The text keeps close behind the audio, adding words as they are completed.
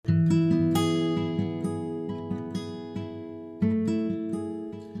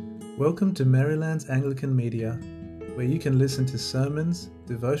Welcome to Maryland's Anglican Media, where you can listen to sermons,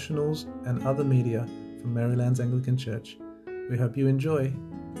 devotionals, and other media from Maryland's Anglican Church. We hope you enjoy.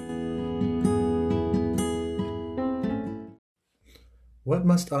 What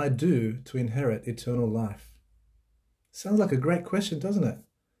must I do to inherit eternal life? Sounds like a great question, doesn't it?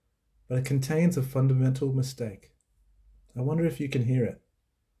 But it contains a fundamental mistake. I wonder if you can hear it.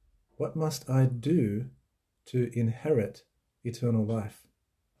 What must I do to inherit eternal life?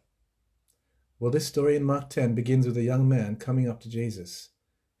 Well, this story in Mark 10 begins with a young man coming up to Jesus.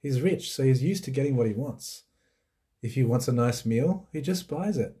 He's rich, so he's used to getting what he wants. If he wants a nice meal, he just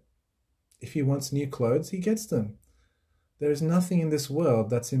buys it. If he wants new clothes, he gets them. There is nothing in this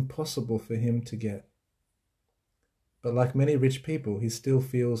world that's impossible for him to get. But like many rich people, he still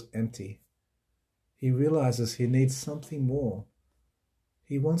feels empty. He realizes he needs something more.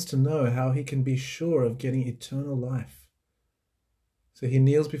 He wants to know how he can be sure of getting eternal life. So he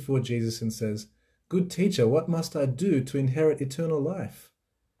kneels before Jesus and says, "Good teacher, what must I do to inherit eternal life?"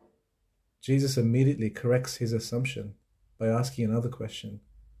 Jesus immediately corrects his assumption by asking another question.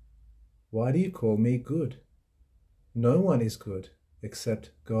 Why do you call me good? No one is good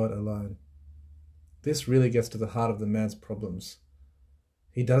except God alone. This really gets to the heart of the man's problems.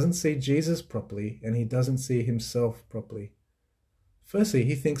 He doesn't see Jesus properly, and he doesn't see himself properly. Firstly,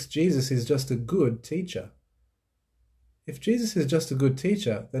 he thinks Jesus is just a good teacher. If Jesus is just a good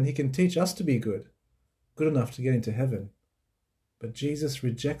teacher, then he can teach us to be good enough to get into heaven. But Jesus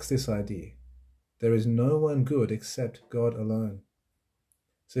rejects this idea. There is no one good except God alone.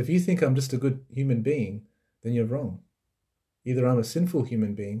 So if you think I'm just a good human being, then you're wrong. Either I'm a sinful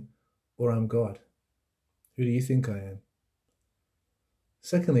human being or I'm God. Who do you think I am?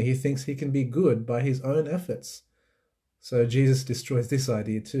 Secondly, he thinks he can be good by his own efforts. So Jesus destroys this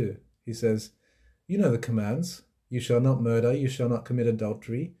idea too. He says, you know the commands. You shall not murder, you shall not commit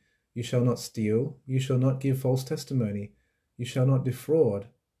adultery, you shall not steal, you shall not give false testimony, you shall not defraud,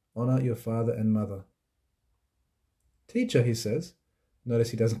 honor your father and mother. Teacher, he says. Notice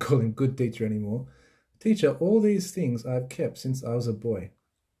he doesn't call him good teacher anymore. Teacher, all these things I've kept since I was a boy.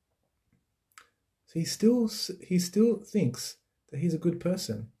 So he still thinks that he's a good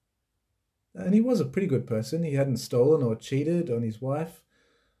person. And he was a pretty good person. He hadn't stolen or cheated on his wife.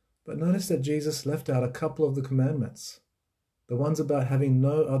 But notice that Jesus left out a couple of the commandments. The ones about having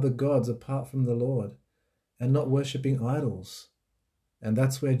no other gods apart from the Lord and not worshipping idols. And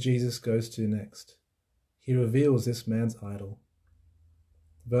that's where Jesus goes to next. He reveals this man's idol.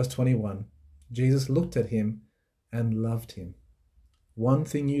 Verse 21, Jesus looked at him and loved him. One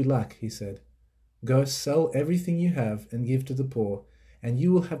thing you lack, he said. Go sell everything you have and give to the poor, and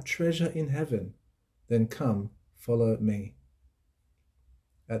you will have treasure in heaven. Then come, follow me.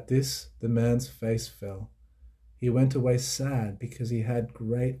 At this, the man's face fell. He went away sad because he had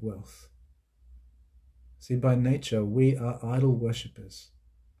great wealth. See, by nature, we are idol worshippers.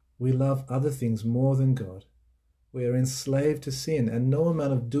 We love other things more than God. We are enslaved to sin, and no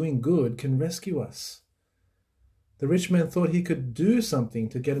amount of doing good can rescue us. The rich man thought he could do something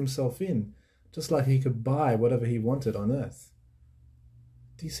to get himself in, just like he could buy whatever he wanted on earth.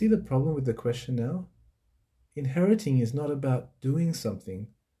 Do you see the problem with the question now? Inheriting is not about doing something,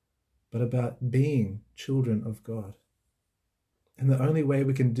 but about being children of God. And the only way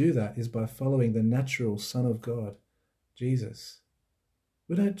we can do that is by following the natural Son of God, Jesus.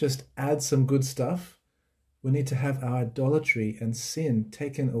 We don't just add some good stuff. We need to have our idolatry and sin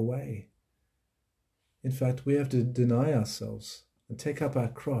taken away. In fact, we have to deny ourselves and take up our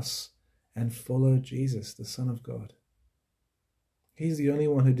cross and follow Jesus, the Son of God. He's the only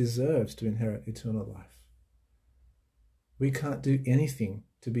one who deserves to inherit eternal life. We can't do anything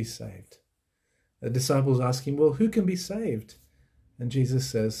to be saved. The disciples ask him, well, who can be saved? And Jesus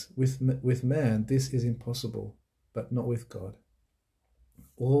says, with man, this is impossible, but not with God.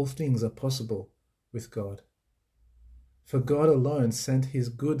 All things are possible with God. For God alone sent his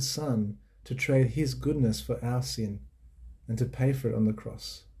good Son to trade his goodness for our sin and to pay for it on the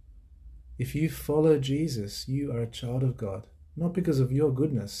cross. If you follow Jesus, you are a child of God, not because of your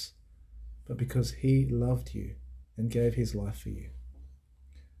goodness, but because he loved you and gave his life for you.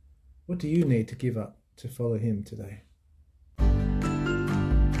 What do you need to give up to follow him today?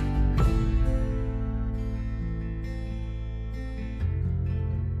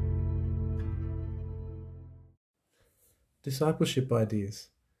 Discipleship ideas.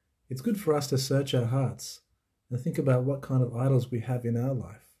 It's good for us to search our hearts and think about what kind of idols we have in our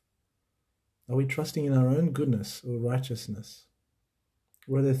life. Are we trusting in our own goodness or righteousness?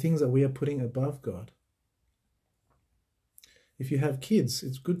 Or are there things that we are putting above God? If you have kids,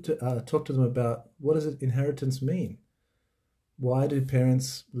 it's good to talk to them about what does inheritance mean? Why do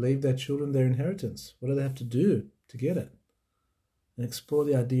parents leave their children their inheritance? What do they have to do to get it? And explore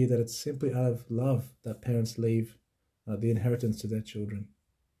the idea that it's simply out of love that parents leave the inheritance to their children.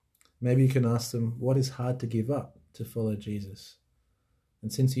 Maybe you can ask them, what is hard to give up to follow Jesus?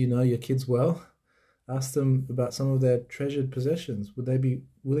 And since you know your kids well, ask them about some of their treasured possessions. Would they be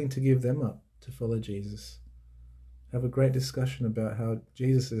willing to give them up to follow Jesus? Have a great discussion about how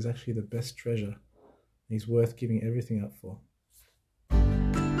Jesus is actually the best treasure. He's worth giving everything up for.